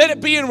listen, let it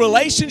be in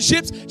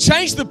relationships.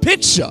 Change the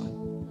picture.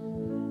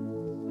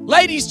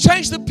 Ladies,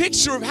 change the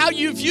picture of how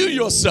you view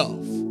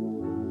yourself,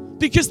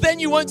 because then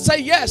you won't say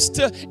yes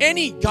to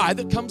any guy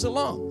that comes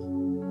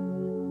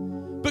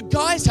along. But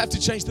guys have to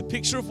change the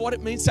picture of what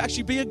it means to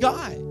actually be a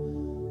guy.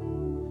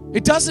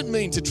 It doesn't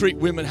mean to treat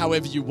women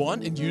however you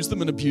want and use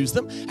them and abuse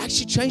them.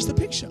 Actually change the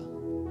picture,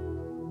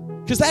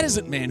 because that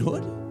isn't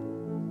manhood.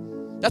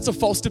 That's a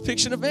false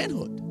depiction of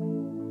manhood.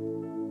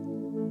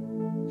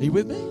 Are you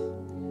with me?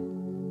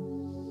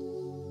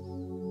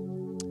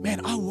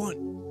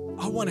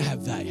 want to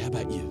have they. How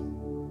about you?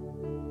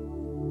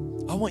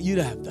 I want you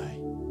to have they.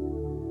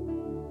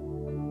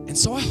 And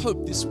so I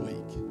hope this week,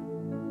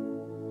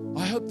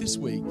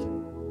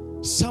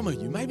 some of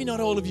you, maybe not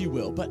all of you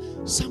will, but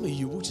some of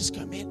you will just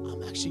go, man,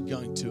 I'm actually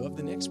going to, over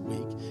the next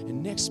week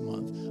and next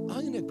month,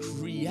 I'm going to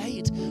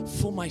create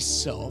for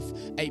myself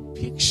a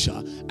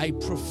picture, a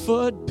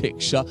preferred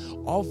picture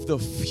of the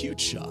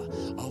future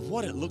of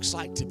what it looks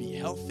like to be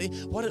healthy,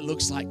 what it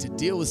looks like to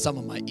deal with some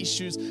of my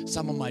issues,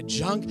 some of my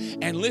junk.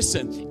 And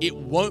listen, it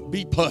won't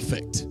be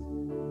perfect.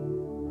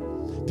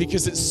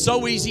 Because it's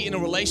so easy in a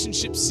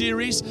relationship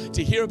series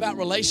to hear about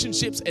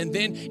relationships and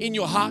then in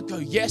your heart go,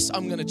 yes,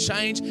 I'm going to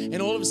change.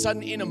 And all of a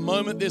sudden in a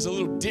moment, there's a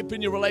little dip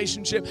in your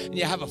relationship and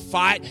you have a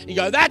fight and you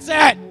go, that's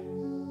it.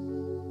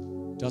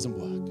 Doesn't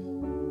work.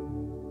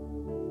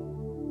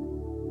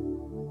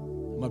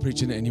 Am I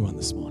preaching to anyone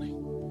this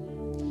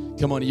morning?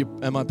 Come on,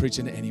 am I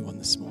preaching to anyone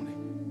this morning?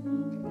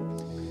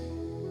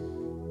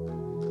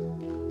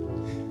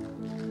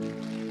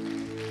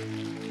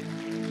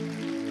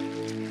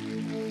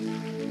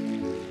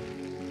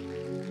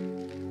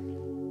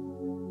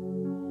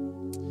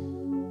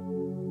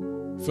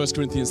 1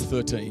 Corinthians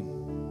 13.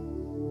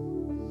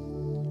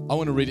 I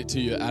want to read it to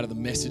you out of the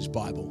Message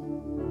Bible.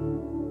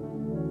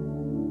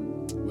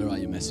 Where are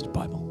your Message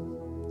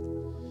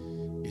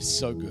Bible? It's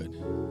so good.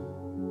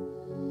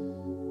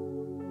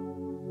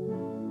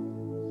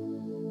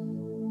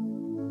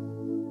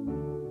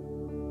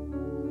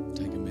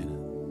 Take a minute.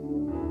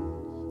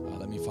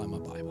 Let me find my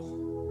Bible.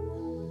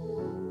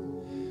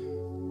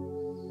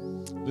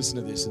 Listen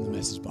to this in the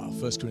Message Bible,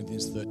 1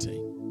 Corinthians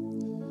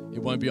 13. It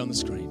won't be on the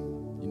screen.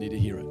 You need to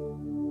hear it.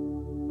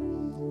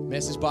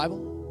 Message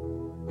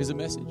Bible? Here's a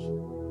message.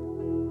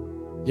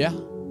 Yeah?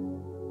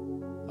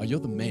 Oh,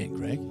 you're the man,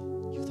 Greg.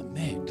 You're the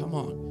man. Come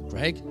on,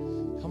 Greg.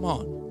 Come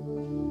on.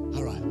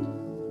 All right.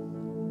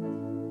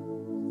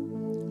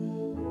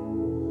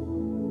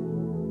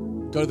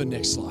 Go to the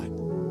next slide.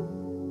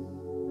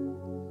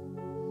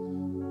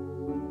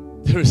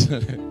 There is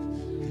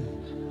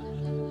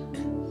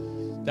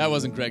that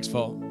wasn't Greg's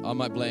fault. I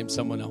might blame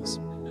someone else.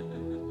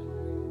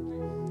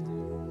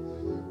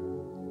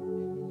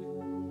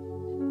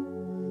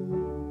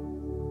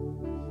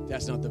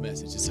 That's not the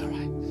message. It's all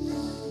right.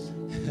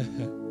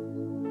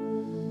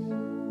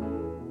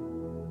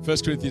 1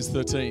 Corinthians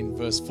 13,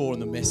 verse 4 in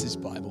the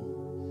Message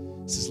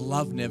Bible says,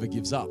 love never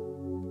gives up.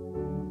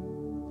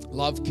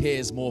 Love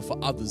cares more for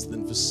others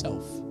than for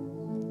self.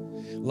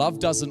 Love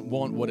doesn't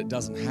want what it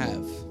doesn't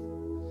have.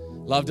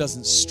 Love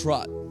doesn't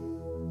strut.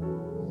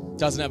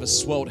 Doesn't have a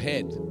swelled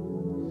head.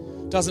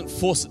 Doesn't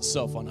force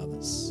itself on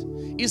others.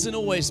 Isn't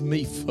always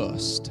me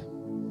first.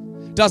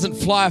 Doesn't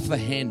fly off the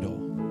handle.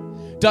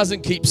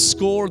 Doesn't keep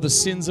score of the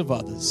sins of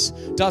others,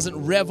 doesn't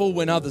revel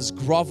when others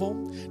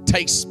grovel,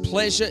 takes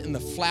pleasure in the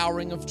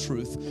flowering of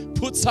truth,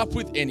 puts up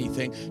with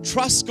anything,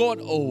 trusts God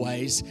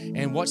always,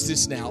 and watch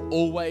this now,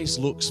 always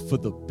looks for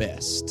the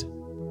best.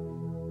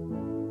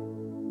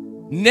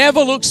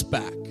 Never looks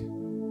back,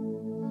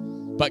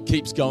 but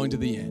keeps going to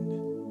the end.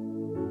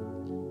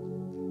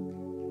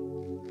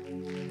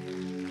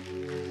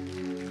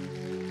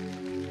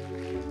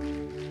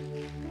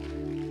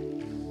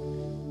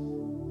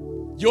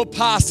 Your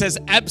past has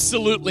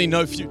absolutely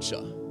no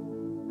future.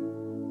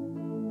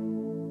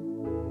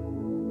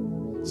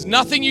 There's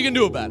nothing you can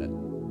do about it.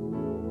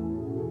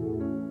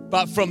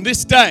 But from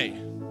this day,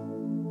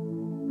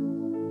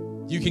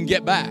 you can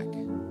get back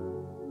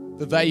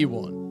the they you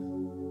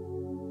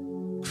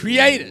want.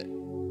 Create it.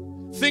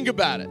 Think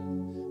about it.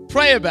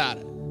 Pray about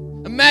it.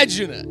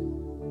 Imagine it.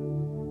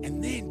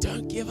 And then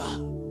don't give up.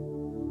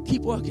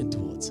 Keep working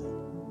towards it.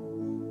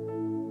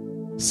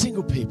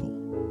 Single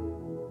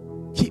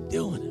people, keep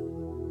doing it.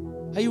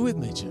 Are you with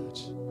me,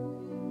 church?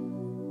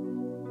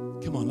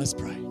 Come on, let's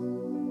pray.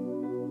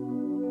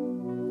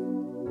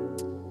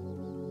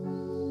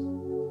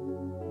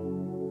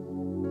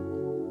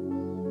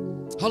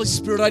 Holy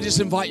Spirit, I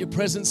just invite your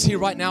presence here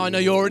right now. I know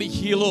you're already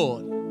here,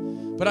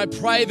 Lord. But I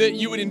pray that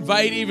you would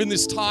invade even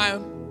this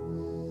time.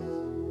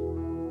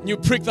 And you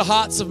prick the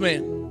hearts of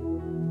men.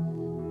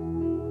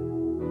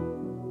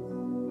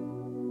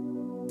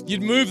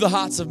 You'd move the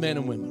hearts of men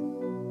and women.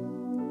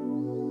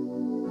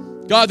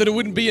 God, that it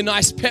wouldn't be a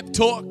nice pep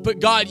talk,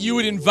 but God, you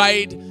would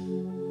invade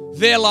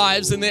their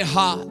lives and their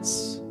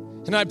hearts.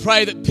 And I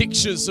pray that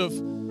pictures of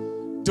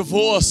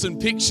divorce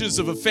and pictures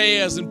of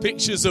affairs and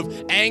pictures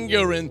of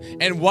anger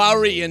and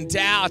worry and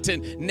doubt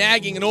and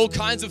nagging and all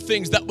kinds of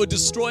things that would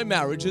destroy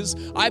marriages,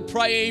 I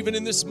pray even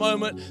in this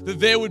moment that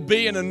there would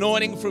be an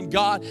anointing from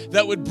God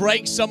that would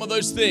break some of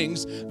those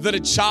things that are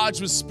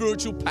charged with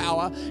spiritual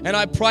power. And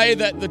I pray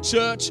that the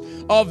church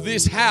of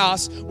this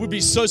house would be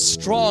so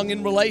strong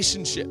in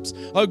relationships.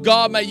 Oh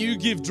God, may you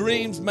give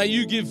dreams, may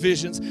you give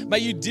visions, may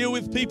you deal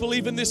with people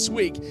even this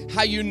week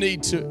how you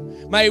need to.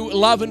 May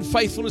love and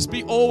faithfulness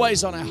be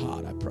always on our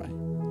heart, I pray.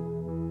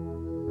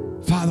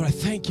 Father, I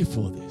thank you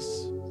for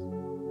this.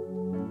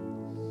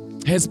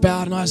 Heads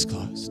bowed and eyes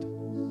closed.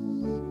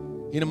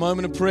 In a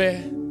moment of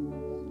prayer,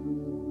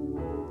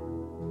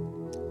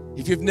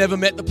 if you've never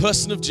met the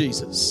person of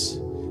Jesus,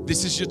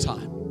 this is your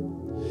time.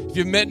 If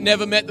you've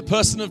never met the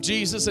person of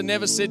Jesus and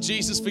never said,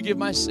 Jesus, forgive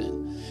my sin.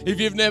 If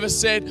you've never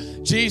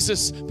said,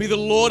 Jesus, be the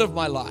Lord of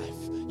my life.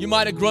 You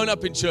might have grown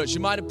up in church. You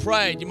might have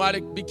prayed. You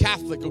might be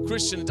Catholic or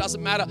Christian. It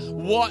doesn't matter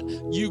what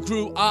you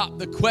grew up.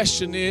 The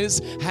question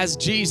is, has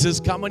Jesus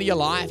come into your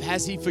life?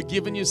 Has he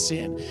forgiven your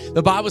sin?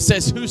 The Bible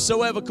says,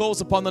 whosoever calls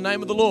upon the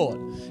name of the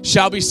Lord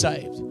shall be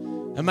saved.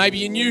 And maybe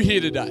you're new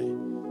here today.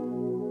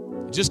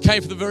 You just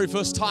came for the very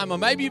first time. Or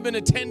maybe you've been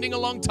attending a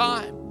long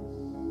time.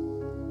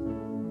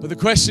 But the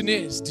question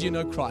is, do you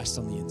know Christ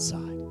on the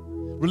inside?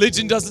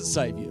 Religion doesn't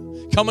save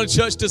you. Coming to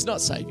church does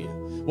not save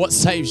you. What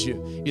saves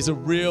you is a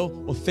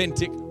real,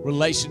 authentic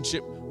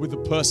relationship with the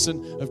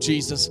person of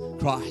Jesus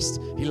Christ.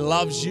 He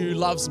loves you,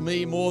 loves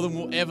me more than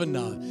we'll ever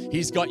know.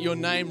 He's got your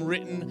name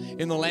written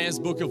in the Lamb's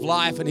Book of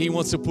Life, and he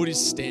wants to put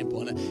his stamp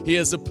on it. He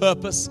has a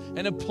purpose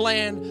and a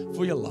plan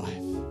for your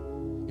life.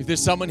 If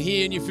there's someone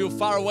here and you feel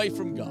far away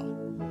from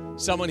God,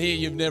 someone here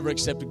you've never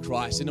accepted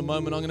Christ, in a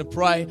moment I'm going to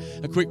pray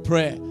a quick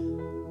prayer.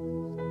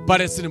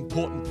 But it's an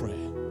important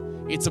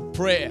prayer. It's a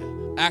prayer,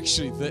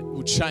 actually, that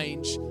will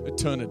change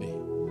eternity.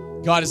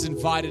 God has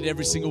invited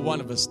every single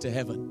one of us to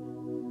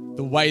heaven.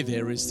 The way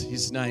there is,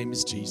 his name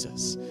is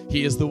Jesus.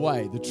 He is the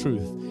way, the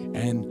truth,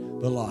 and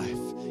the life.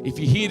 If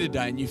you're here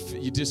today and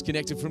you're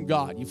disconnected from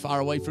God, you're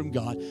far away from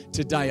God,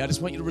 today I just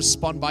want you to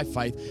respond by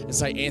faith and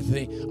say,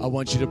 Anthony, I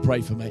want you to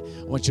pray for me.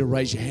 I want you to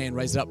raise your hand,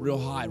 raise it up real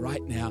high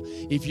right now.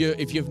 If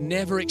you've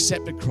never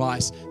accepted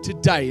Christ,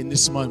 today in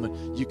this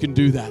moment, you can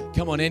do that.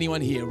 Come on,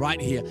 anyone here, right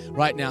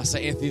now,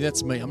 say, Anthony,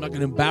 that's me. I'm not going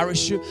to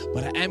embarrass you,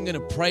 but I am going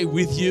to pray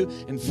with you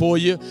and for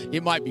you.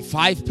 It might be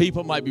 5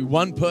 people, it might be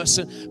 1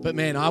 person, but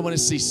man, I want to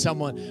see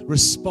someone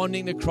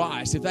responding to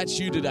Christ. If that's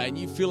you today and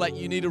you feel like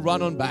you need to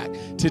run on back,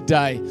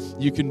 today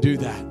you can do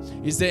that.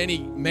 Is there any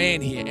man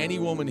here, any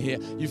woman here,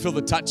 you feel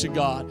the touch of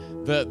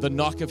God, the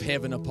knock of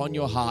heaven upon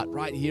your heart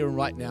right here and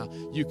right now?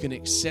 You can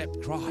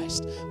accept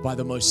Christ by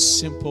the most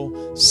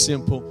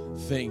simple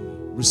thing.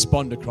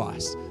 Respond to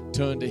Christ.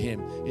 Turn to him.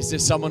 Is there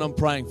someone I'm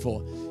praying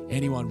for?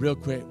 Anyone, real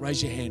quick,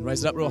 raise your hand,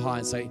 raise it up real high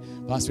and say,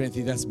 Pastor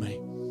Anthony, that's me.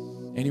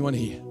 Anyone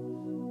here?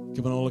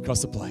 Come on, all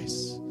across the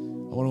place.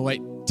 I want to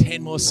wait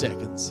 10 more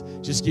seconds.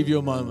 Just give you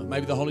a moment.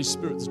 Maybe the Holy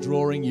Spirit's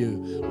drawing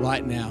you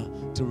right now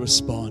to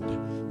respond.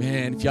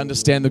 Man, if you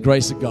understand the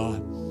grace of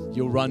God,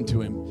 you'll run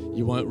to him.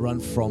 You won't run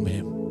from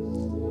him.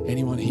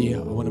 Anyone here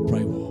I want to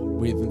pray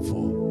with and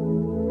for?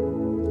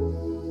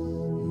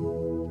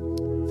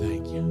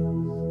 Thank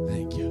you.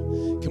 Thank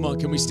you. Come on,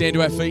 can we stand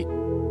to our feet?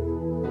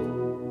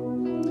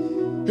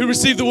 Who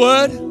received the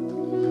word?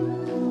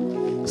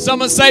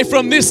 Someone say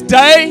from this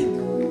day.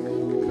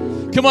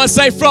 Come on,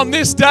 say from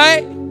this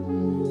day.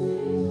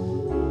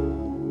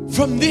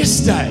 From this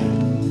day.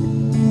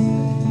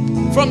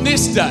 From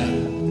this day.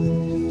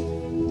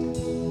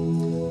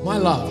 My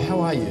love,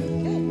 how are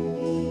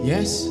you?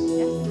 Yes?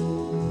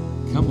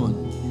 Come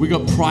on. We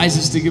got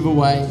prizes to give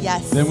away.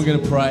 Yes. Then we're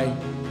going to pray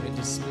and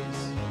dismiss.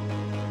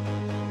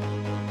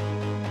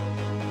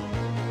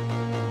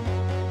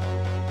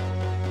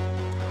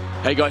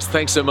 Hey guys,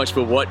 thanks so much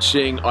for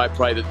watching. I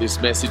pray that this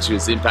message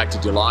has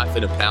impacted your life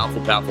in a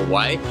powerful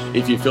way.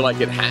 If you feel like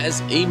it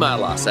has,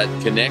 email us at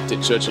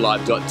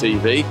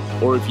connect@churchalive.tv.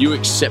 Or if you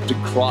accepted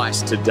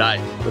Christ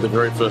today for the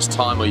very first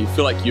time, or you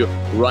feel like you're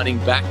running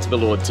back to the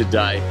Lord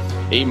today,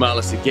 email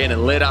us again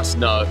and let us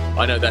know.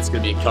 I know that's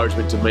going to be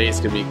encouragement to me. It's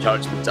going to be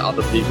encouragement to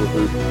other people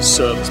who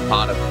serve as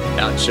part of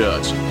our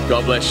church.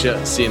 God bless you.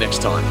 See you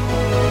next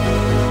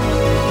time.